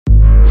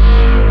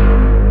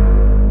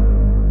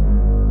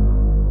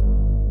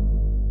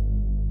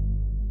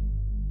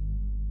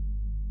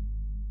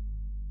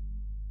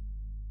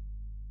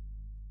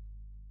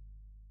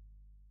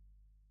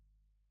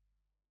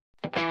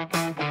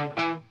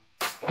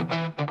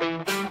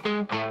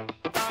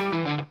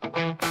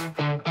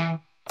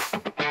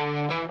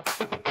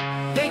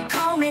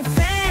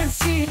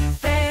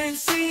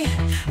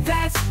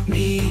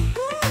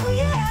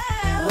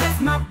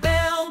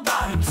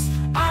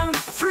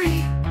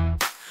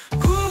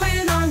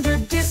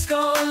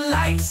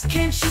fast.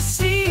 Can't you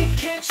see?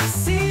 Can't you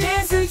see?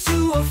 Dancing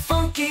to a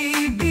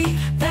funky beat.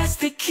 That's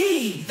the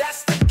key.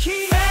 That's the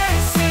key.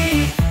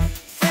 Fancy,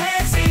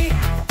 fancy.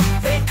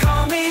 They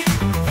call me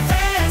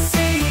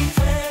fancy,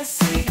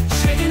 fancy.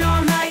 Shaking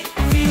all night,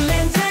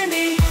 feeling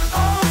dandy.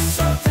 Oh,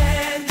 so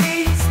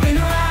dandy. Spin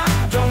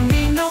around, don't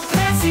need no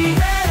fancy.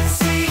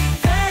 Fancy,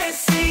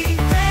 fancy,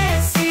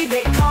 fancy.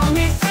 They call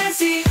me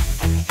fancy,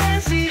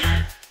 fancy,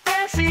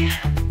 fancy.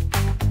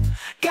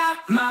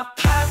 Got my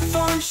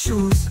platform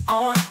shoes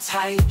on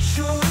tight,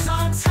 shoes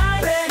on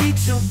tight. Ready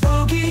to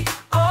boogie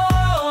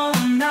all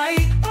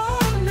night,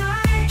 all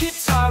night.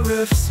 Guitar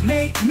riffs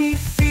make me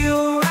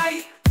feel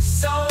right,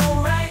 so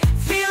right.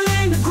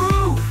 Feeling the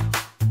groove,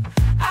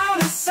 out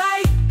of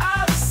sight,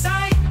 out of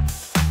sight.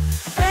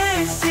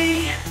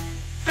 Fancy,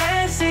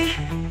 fancy.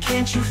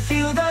 Can't you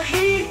feel the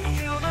heat?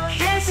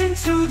 Dancing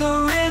to the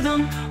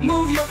rhythm,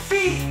 move your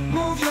feet,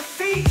 move your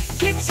feet.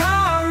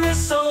 Guitar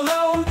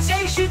solo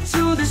takes you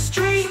to the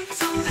street.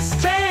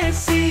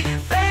 Fancy,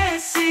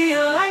 fancy,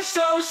 life's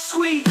so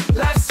sweet,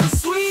 life's so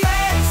sweet.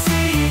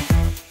 Fancy,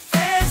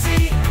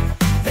 fancy,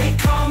 they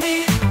call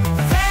me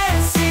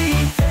fancy,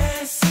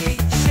 fancy.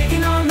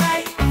 Shaking all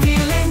night,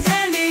 feeling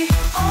dandy,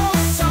 oh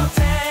so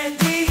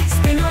dandy.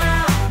 Spin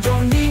around,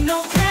 don't need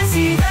no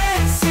fancy.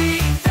 Fancy,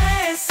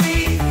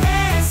 fancy,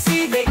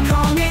 fancy, they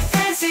call me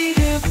fancy.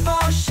 Hip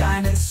hop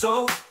shining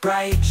so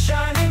bright,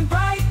 shining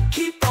bright.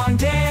 Keep on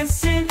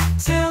dancing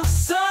till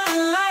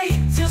sunlight,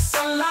 till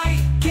sunlight.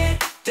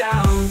 Get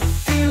down,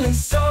 feeling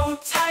so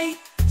tight,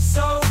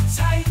 so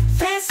tight.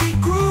 Fancy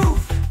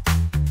groove,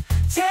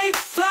 take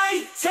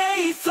flight,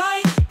 take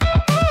flight.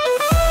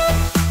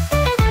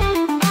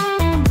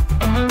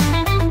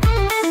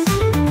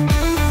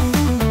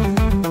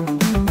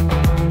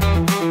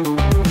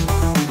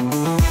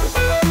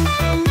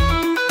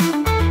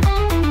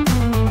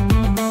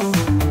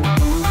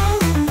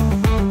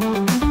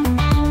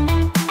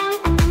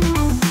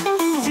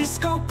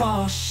 Disco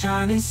ball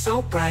shining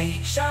so bright,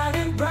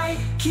 shining bright.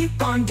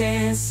 Keep on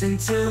dancing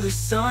till the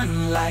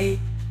sunlight,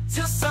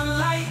 till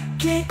sunlight.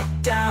 Get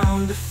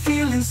down, the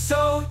feeling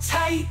so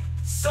tight,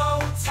 so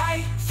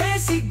tight.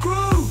 Fancy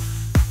groove,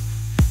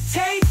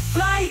 take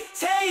flight,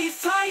 take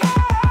flight.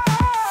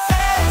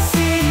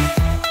 Fancy,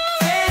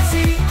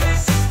 fancy,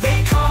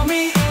 they call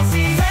me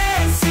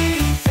fancy,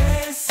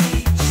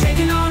 fancy.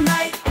 Shaking all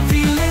night,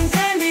 feeling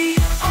dandy,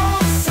 oh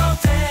so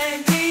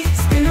dandy.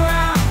 Spin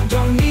around,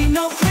 don't need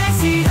no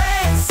fancy.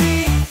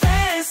 Fancy,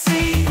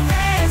 fancy,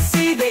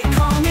 fancy, they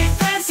call me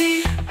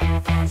fancy,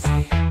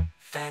 fancy,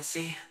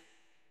 fancy.